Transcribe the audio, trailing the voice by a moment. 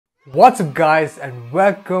What's up guys, and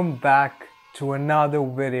welcome back to another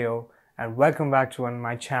video, and welcome back to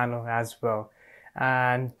my channel as well.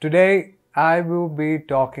 And today I will be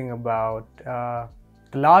talking about the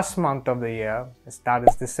last month of the year. That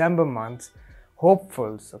is December month,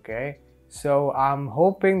 hopefuls. Okay, so I'm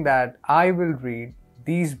hoping that I will read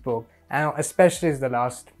these books, and especially it's the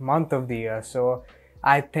last month of the year, so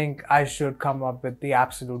I think I should come up with the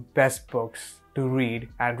absolute best books to read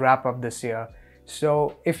and wrap up this year.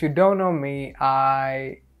 So if you don't know me,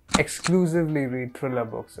 I exclusively read thriller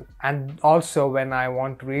books, and also when I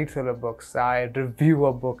want to read thriller books, I review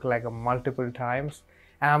a book like multiple times,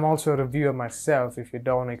 and I'm also a reviewer myself. If you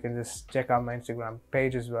don't, you can just check out my Instagram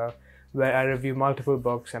page as well, where I review multiple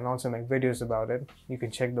books and also make videos about it. You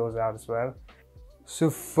can check those out as well. So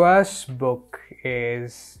first book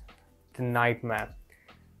is The Nightmare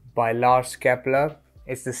by Lars Kepler.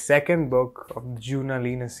 It's the second book of the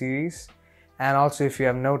Junalina series. And also, if you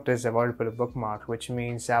have noticed, I've already put a bookmark, which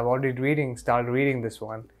means I've already started reading this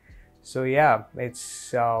one. So yeah,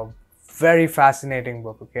 it's a very fascinating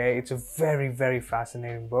book, okay? It's a very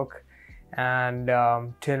fascinating book. And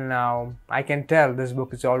till now, I can tell this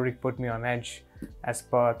book has already put me on edge. As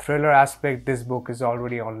per thriller aspect, this book is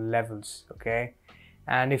already on levels, okay?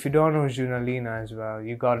 And if you don't know Junalina as well,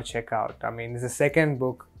 you got to check out. I mean, it's the second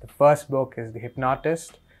book. The first book is The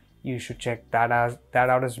Hypnotist. You should check that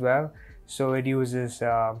out as well. So it uses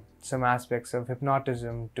some aspects of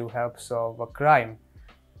hypnotism to help solve a crime,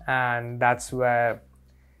 and that's where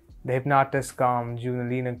the hypnotist come,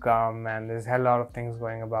 Junalina come, and there's a hell lot of things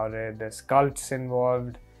going about it. There's cults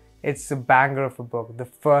involved. It's a banger of a book, the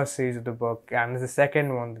first series of the book, and the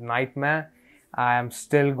second one, The Nightmare. I am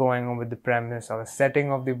still going on with the premise or the setting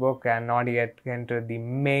of the book and not yet entered the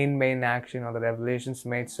main action or the revelations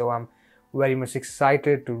made. So I'm very much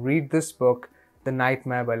excited to read this book, The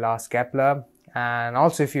Nightmare by Lars Kepler. And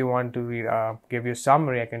also, if you want to read, give you a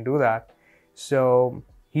summary, I can do that. So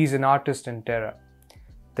he's an artist in terror.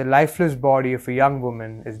 The lifeless body of a young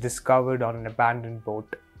woman is discovered on an abandoned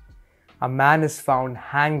boat. A man is found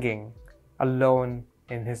hanging alone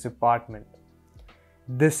in his apartment.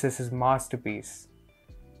 This is his masterpiece.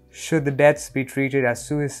 Should the deaths be treated as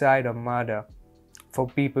suicide or murder? For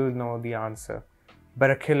people know the answer, but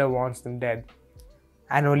a killer wants them dead,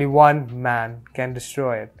 and only one man can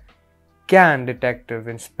destroy it. Can Detective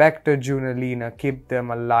Inspector Junalina keep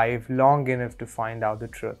them alive long enough to find out the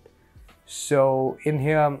truth? So in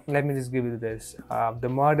here, let me just give you this. The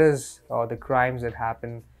murders or the crimes that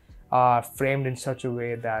happen are framed in such a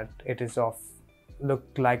way that it is look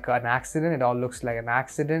like an accident. It all looks like an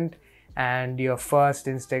accident, and your first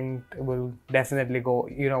instinct will definitely go,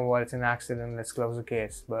 you know what, it's an accident, let's close the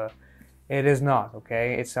case. But it is not,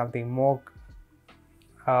 okay? It's something more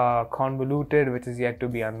convoluted, which is yet to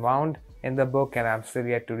be unwound in the book, and I'm still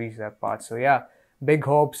yet to reach that part. So yeah, big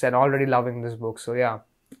hopes and already loving this book. So yeah,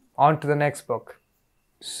 on to the next book.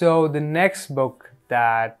 So the next book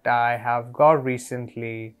that I have got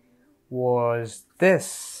recently was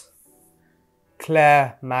this,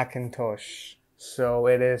 Claire Macintosh. So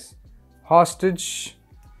it is Hostage,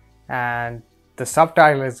 and the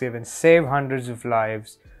subtitle is given Save Hundreds of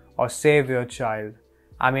Lives or Save Your Child.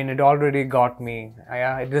 I mean, it already got me.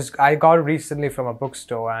 I got it recently from a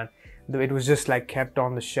bookstore, and it was just like kept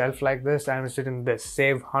on the shelf like this, and it's written this,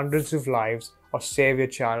 Save Hundreds of Lives or Save Your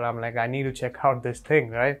Child. I'm like, I need to check out this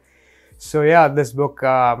thing, right? So yeah, this book,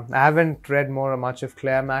 I haven't read much of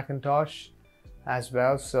Claire Macintosh as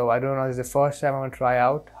well, so I don't know, this is the first time I'm going to try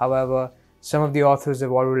out. However, some of the authors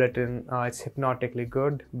have already written It's Hypnotically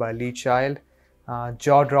Good by Lee Child,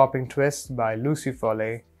 Jaw-Dropping Twist by Lucy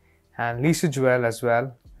Foley, and Lisa Joel as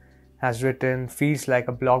well has written Feels Like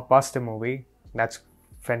a Blockbuster Movie. That's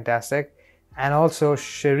fantastic. And also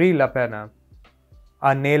Cherie LaPena,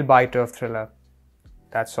 A Nail-Biter of Thriller.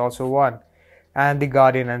 That's also one. And The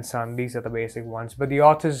Guardian and Son. These are the basic ones. But the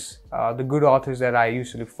authors, the good authors that I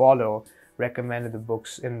usually follow, recommended the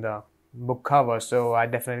books in the book cover. So I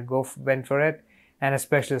definitely went for it. And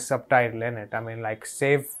especially the subtitle in it. I mean, like,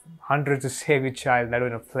 Save Hundreds to Save Your Child, that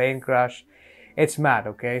in a plane crash. It's mad,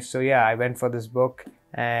 okay? So yeah, I went for this book,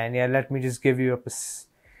 and yeah, let me just give you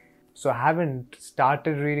so I haven't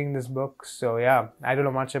started reading this book, so yeah, I don't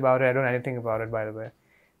know much about it. I don't know anything about it, by the way.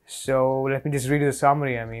 So let me just read you the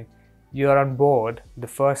summary. I mean, you're on board the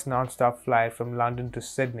first non-stop flight from London to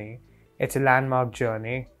Sydney. It's a landmark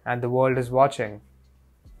journey, and the world is watching.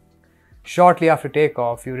 Shortly after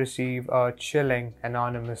takeoff, you receive a chilling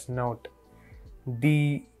anonymous note.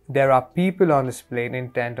 There are people on this plane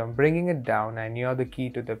intent on bringing it down, and you're the key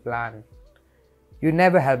to the plan. You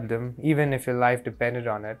never help them, even if your life depended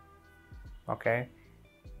on it. Okay?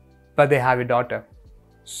 But they have a daughter.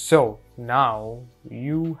 So now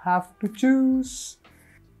you have to choose.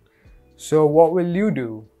 So what will you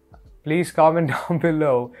do? Please comment down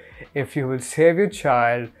below if you will save your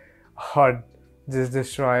child or just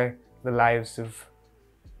destroy the lives of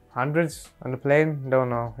hundreds on the plane. Don't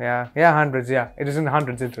know. Yeah, hundreds. Yeah, it is in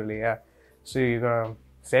hundreds literally. Yeah. So you're gonna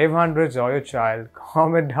save hundreds or your child.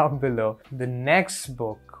 Comment down below. The next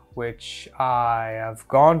book which I have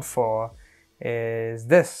gone for is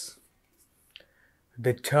this,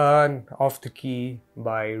 The Turn of the Key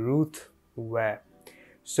by Ruth Ware.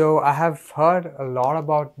 So I have heard a lot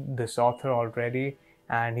about this author already,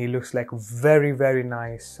 and he looks like a very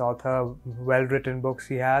nice author. Well written books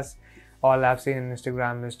he has. All I've seen on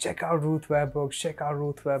Instagram is check out Ruth Ware books, check out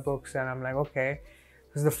Ruth Ware books, and I'm like, okay,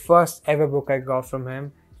 this is the first ever book I got from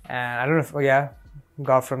him, and I don't know if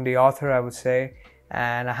got from the author, I would say.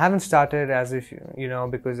 And I haven't started, as if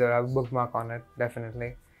because I have a bookmark on it,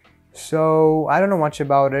 definitely. So I don't know much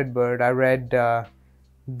about it, but I read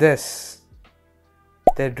this.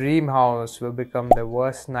 Their dream house will become their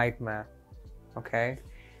worst nightmare. Okay.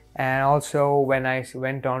 And also when I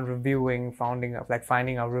went on reviewing, finding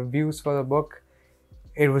out reviews for the book,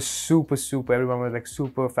 it was super, everyone was like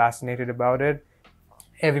super fascinated about it.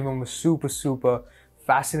 Everyone was super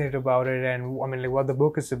fascinated about it, and I mean, like, what the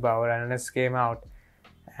book is about. And it came out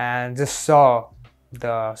and just saw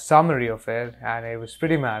the summary of it, and it was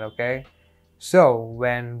pretty mad. Okay. So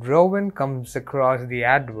when Rowan comes across the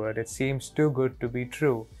advert, it seems too good to be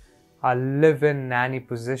true. A live-in nanny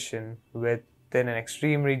position within an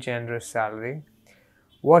extremely generous salary.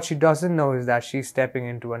 What she doesn't know is that she's stepping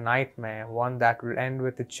into a nightmare, one that will end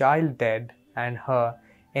with the child dead and her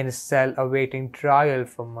in a cell awaiting trial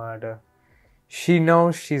for murder. She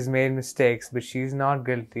knows she's made mistakes, but she's not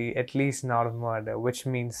guilty, at least not of murder, which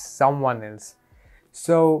means someone else.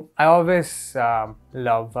 So I always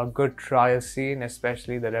love a good trial scene,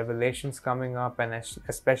 especially the revelations coming up, and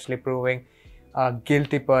especially proving a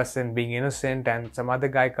guilty person being innocent, and some other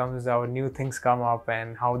guy comes out, new things come up,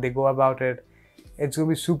 and how they go about it. It's gonna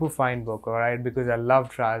be super fine book, alright, because I love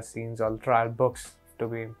trial scenes or trial books, to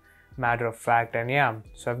be matter of fact. And yeah,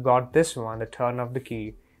 so I've got this one, The Turn of the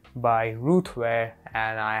Key by Ruth Ware,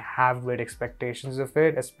 and I have great expectations of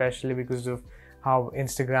it, especially because of how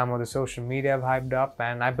Instagram or the social media have hyped up,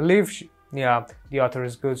 and I believe the author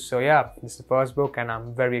is good. So yeah, this is the first book, and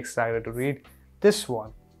I'm very excited to read this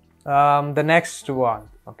one. The next one,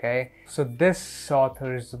 okay, so this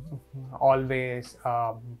author is always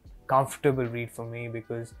a comfortable read for me,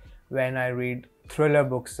 because when I read thriller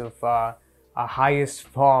books of a highest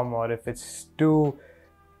form, or if it's too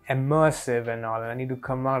immersive and all, and I need to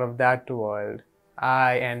come out of that world,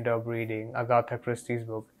 I end up reading Agatha Christie's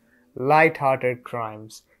book, Light-Hearted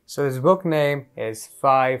Crimes. So his book name is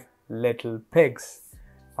 5 Little Pigs.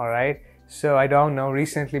 Alright, so I don't know,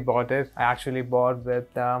 recently bought it. I actually bought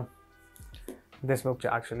with this book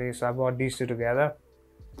actually, so I bought these two together.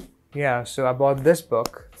 Yeah, so I bought this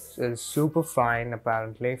book. It's super fine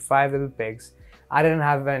apparently, 5 Little Pigs. I didn't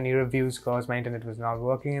have any reviews because my internet was not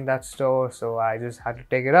working in that store, so I just had to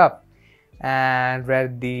take it up and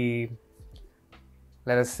read the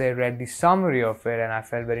summary of it, and I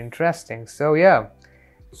felt very interesting. So yeah,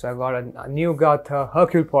 so I got a new Agatha,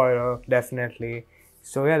 Hercule Poirot, definitely.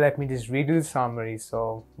 So yeah, let me just read the summary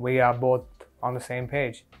so we are both on the same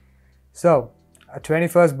page. So, a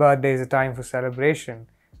 21st birthday is a time for celebration,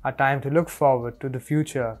 a time to look forward to the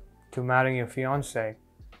future, to marrying your fiancé,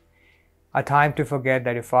 a time to forget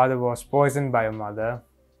that your father was poisoned by your mother.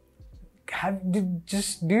 Do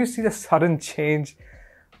you see the sudden change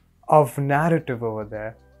of narrative over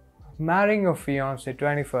there? Marrying your fiance,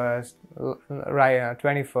 21st, right?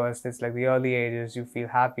 21st, it's like the early ages, you feel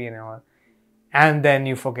happy and all, and then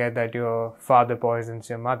you forget that your father poisons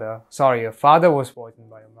your mother. Sorry, your father was poisoned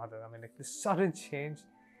by your mother. I mean, like, this sudden change.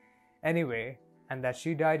 Anyway, and that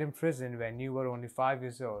she died in prison when you were only 5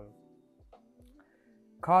 years old.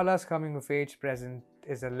 Carla's coming of age present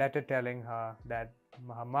is a letter telling her that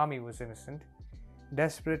her mommy was innocent.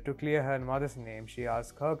 Desperate to clear her mother's name, she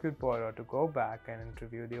asked Hercule Poirot to go back and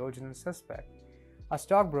interview the original suspect. A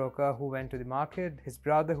stockbroker who went to the market, his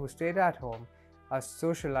brother who stayed at home, a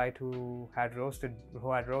socialite who had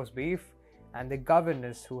roast beef, and the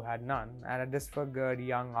governess who had none, and a disfigured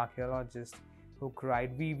young archaeologist who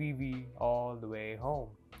cried "wee wee wee" all the way home.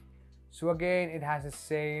 So again, it has the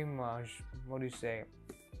same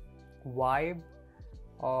vibe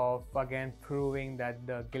of again proving that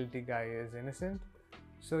the guilty guy is innocent.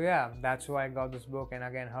 So yeah, that's why I got this book. And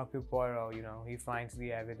again, Hercule Poirot, he finds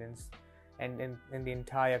the evidence and in the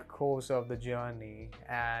entire course of the journey,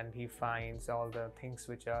 and he finds all the things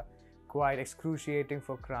which are quite excruciating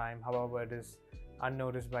for crime. However, it is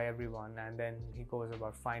unnoticed by everyone, and then he goes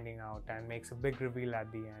about finding out and makes a big reveal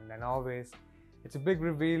at the end. And always it's a big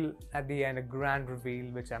reveal at the end, a grand reveal,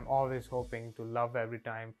 which I'm always hoping to love every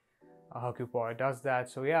time Hercule Poirot does that.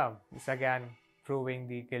 So yeah, it's again proving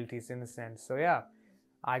the guilty's innocence. So yeah,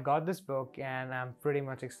 I got this book and I'm pretty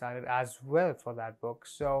much excited as well for that book.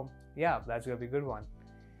 So yeah, that's gonna be a good one.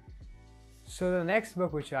 So the next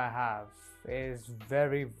book which I have is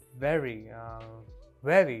very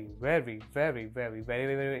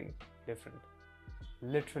different.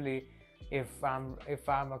 Literally, if I'm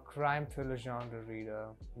a crime thriller genre reader,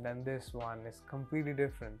 then this one is completely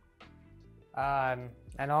different.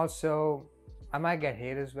 And also, I might get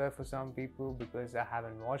hate as well for some people because I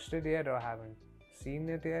haven't watched it yet or haven't seen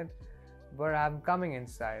it yet. But I'm coming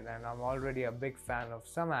inside and I'm already a big fan of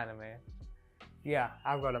some anime. Yeah,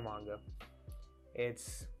 I've got a manga.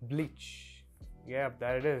 It's Bleach. Yep,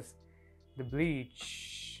 there it is. The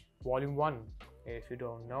Bleach Volume 1. If you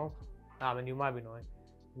don't know, I mean, you might be knowing.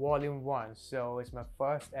 Volume 1. So it's my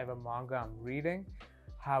first ever manga I'm reading.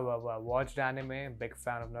 However, I watched anime, big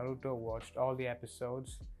fan of Naruto, watched all the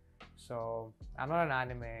episodes. So I'm not an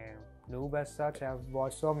anime noob as such. I've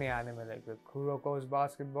watched so many anime like the Kuroko's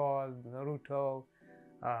Basketball, Naruto,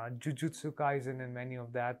 Jujutsu Kaisen and many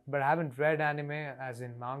of that. But I haven't read anime as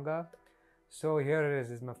in manga. So here it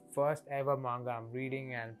is. It's my first ever manga I'm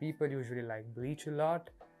reading, and people usually like Bleach a lot.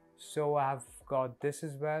 So I've got this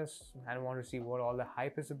as well. I want to see what all the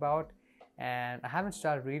hype is about. And I haven't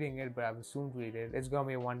started reading it, but I will soon read it. It's gonna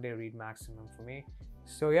be a one-day read maximum for me.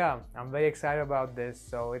 So yeah, I'm very excited about this.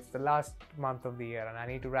 So it's the last month of the year and I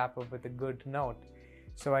need to wrap up with a good note.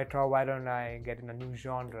 So I thought, why don't I get in a new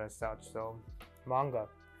genre as such? So manga.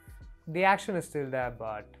 The action is still there,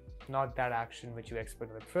 but not that action which you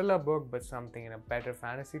expect in a thriller book, but something in a better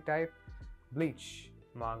fantasy type. Bleach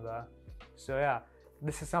manga. So yeah,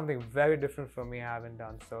 this is something very different from me. I haven't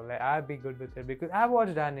done, so like, I'll be good with it because I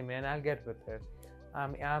watched anime and I'll get with it.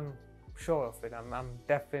 I'm sure of it. I'm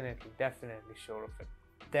definitely sure of it.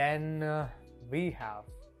 Then we have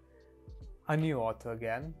a new author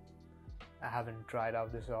again. I haven't tried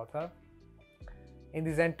out this author. In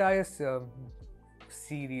this entire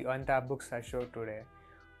series or entire books I showed today,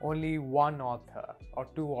 only one author or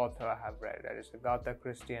two authors I have read. That is Agatha,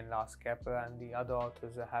 Christie and Lars Kepler, and the other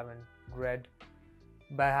authors I haven't read.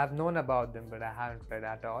 But I have known about them, but I haven't read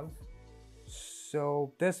at all.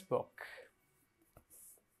 So this book,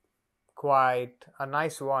 quite a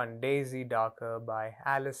nice one, Daisy Darker by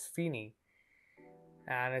Alice Feeney.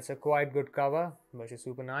 And it's a quite good cover, which is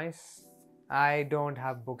super nice. I don't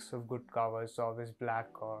have books of good covers, always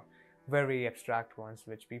black or very abstract ones,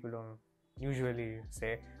 which people don't usually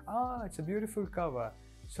say, it's a beautiful cover.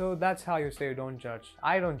 So that's how you say you don't judge.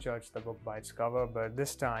 I don't judge the book by its cover, but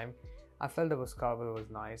this time I felt the cover was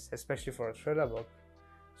nice, especially for a thriller book.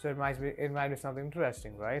 So it might be something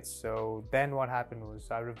interesting, right? So then what happened was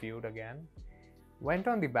I reviewed again, went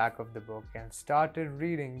on the back of the book and started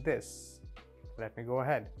reading this. Let me go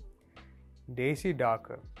ahead. Daisy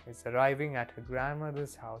Darker is arriving at her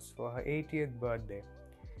grandmother's house for her 80th birthday.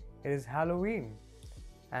 It is Halloween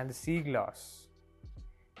and the sea glass.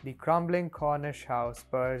 The crumbling Cornish house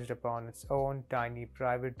perched upon its own tiny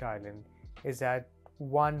private island is at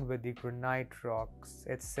one with the granite rocks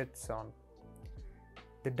it sits on.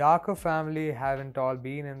 The Darker family haven't all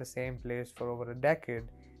been in the same place for over a decade,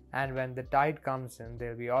 and when the tide comes in,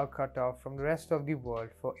 they'll be all cut off from the rest of the world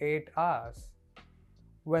for 8 hours.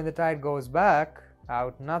 When the tide goes back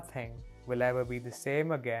out, nothing will ever be the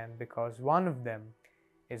same again because one of them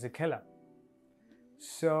is a killer.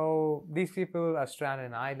 So these people are stranded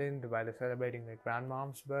on an island while they're celebrating their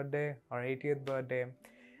grandmom's birthday or 80th birthday,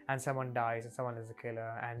 and someone dies and someone is a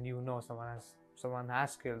killer, and you know someone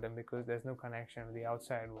has killed them because there's no connection with the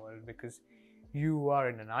outside world because you are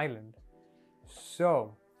in an island.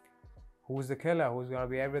 So who's the killer? Who's gonna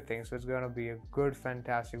be everything? So it's gonna be a good,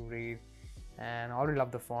 fantastic read, and I already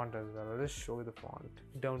love the font as well. I'll just show you the font.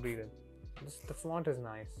 Don't read it. The font is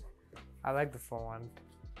nice. I like the font.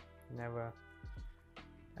 Never.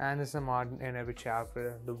 And there's some art in every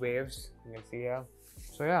chapter. The waves you can see here.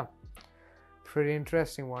 So yeah, pretty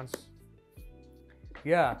interesting ones.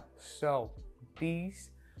 Yeah. So these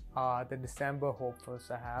are the December hopefuls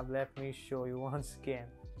I have. Let me show you once again.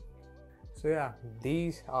 So yeah,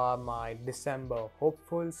 these are my December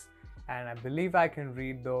hopefuls, and I believe I can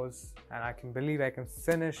read those, and I can believe I can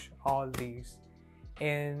finish all these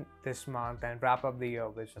in this month and wrap up the year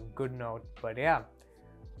with some good note. But yeah,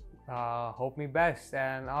 hope me best,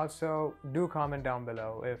 and also do comment down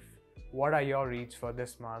below if what are your reads for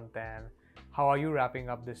this month and how are you wrapping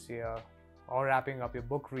up this year or wrapping up your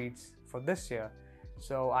book reads for this year.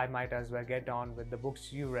 So I might as well get on with the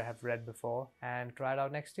books you have read before and try it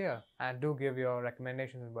out next year. And do give your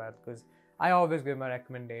recommendations as well, because I always give my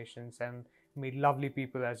recommendations and meet lovely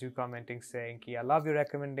people as you commenting saying, I love your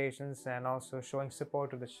recommendations, and also showing support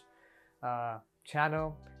to the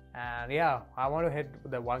channel. And yeah, I want to hit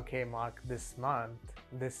the 1K mark this month,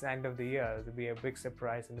 this end of the year. It'll be a big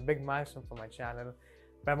surprise and a big milestone for my channel.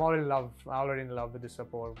 But I'm already in love with the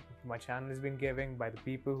support my channel has been giving by the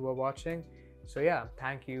people who are watching. So yeah,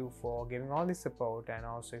 thank you for giving all the support. And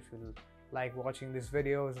also, if you like watching these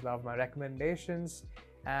videos, love my recommendations,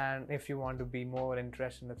 and if you want to be more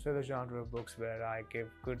interested in the thriller genre of books where I give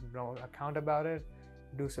good account about it,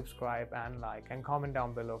 do subscribe and like and comment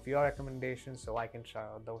down below for your recommendations so I can try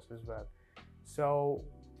out those as well. So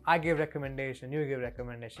I give recommendation, you give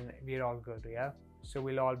recommendation, we're all good, yeah? So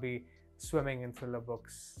we'll all be swimming in thriller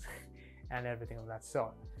books and everything of that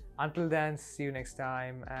sort. Until then, see you next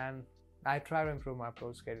time, and I try to improve my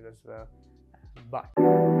upload schedule as well.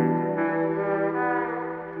 Bye.